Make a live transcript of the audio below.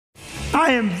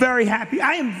I am very happy.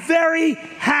 I am very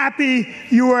happy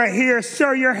you are here,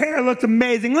 sir. Your hair looks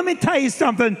amazing. Let me tell you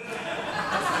something.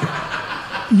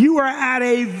 You are at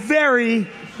a very,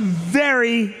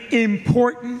 very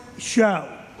important show.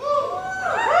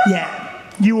 Yeah,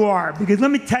 you are. Because let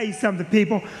me tell you something,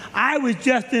 people. I was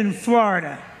just in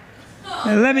Florida.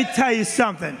 And let me tell you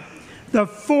something. The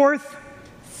 4th,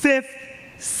 5th,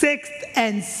 6th,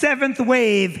 and 7th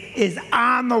wave is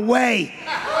on the way.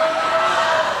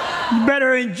 You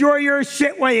better enjoy your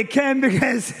shit while you can,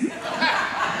 because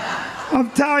I'm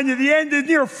telling you, the end is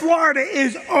near. Florida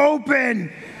is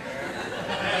open.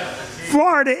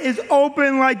 Florida is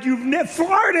open like you've never.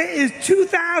 Florida is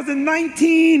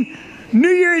 2019, New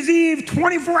Year's Eve,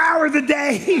 24 hours a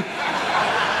day.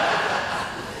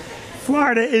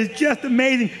 Florida is just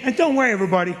amazing. And don't worry,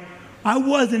 everybody. I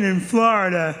wasn't in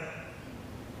Florida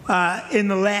in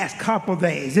the last couple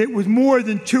days. It was more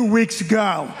than 2 weeks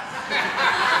ago.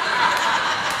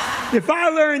 If I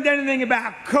learned anything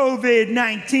about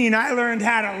COVID-19, I learned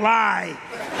how to lie.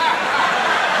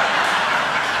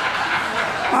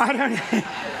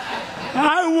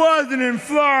 I wasn't in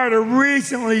Florida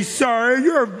recently, sir.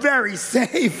 You're very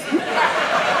safe.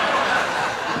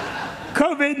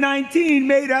 COVID-19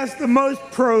 made us the most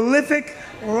prolific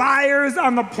liars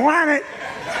on the planet.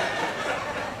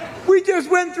 We just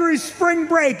went through spring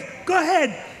break. Go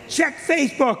ahead, check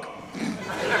Facebook.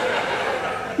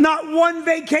 Not one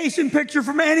vacation picture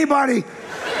from anybody.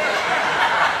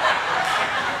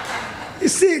 You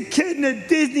see a kid in a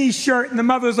Disney shirt and the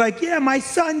mother's like, yeah, my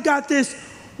son got this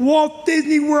Walt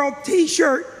Disney World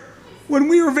t-shirt when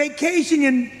we were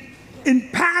vacationing in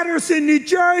Patterson, New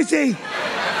Jersey.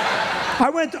 I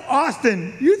went to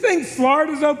Austin. You think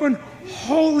Florida's open?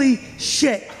 Holy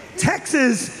shit.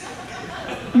 Texas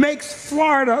makes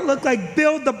Florida look like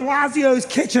Bill de Blasio's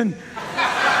kitchen.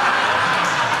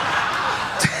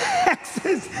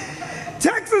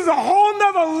 Texas is a whole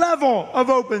nother level of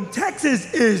open.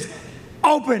 Texas is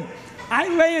open. I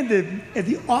landed at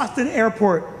the Austin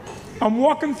airport. I'm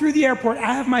walking through the airport.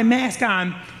 I have my mask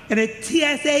on, and a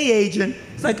TSA agent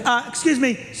is like, excuse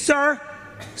me, sir,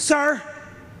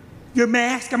 your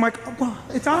mask? I'm like, oh, well,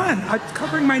 it's on. It's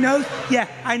covering my nose. Yeah,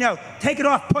 I know. Take it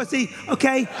off, pussy,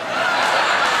 okay?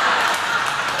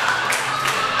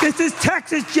 This is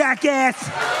Texas, jackass.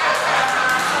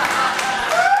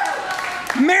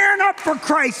 Man up, for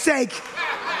Christ's sake.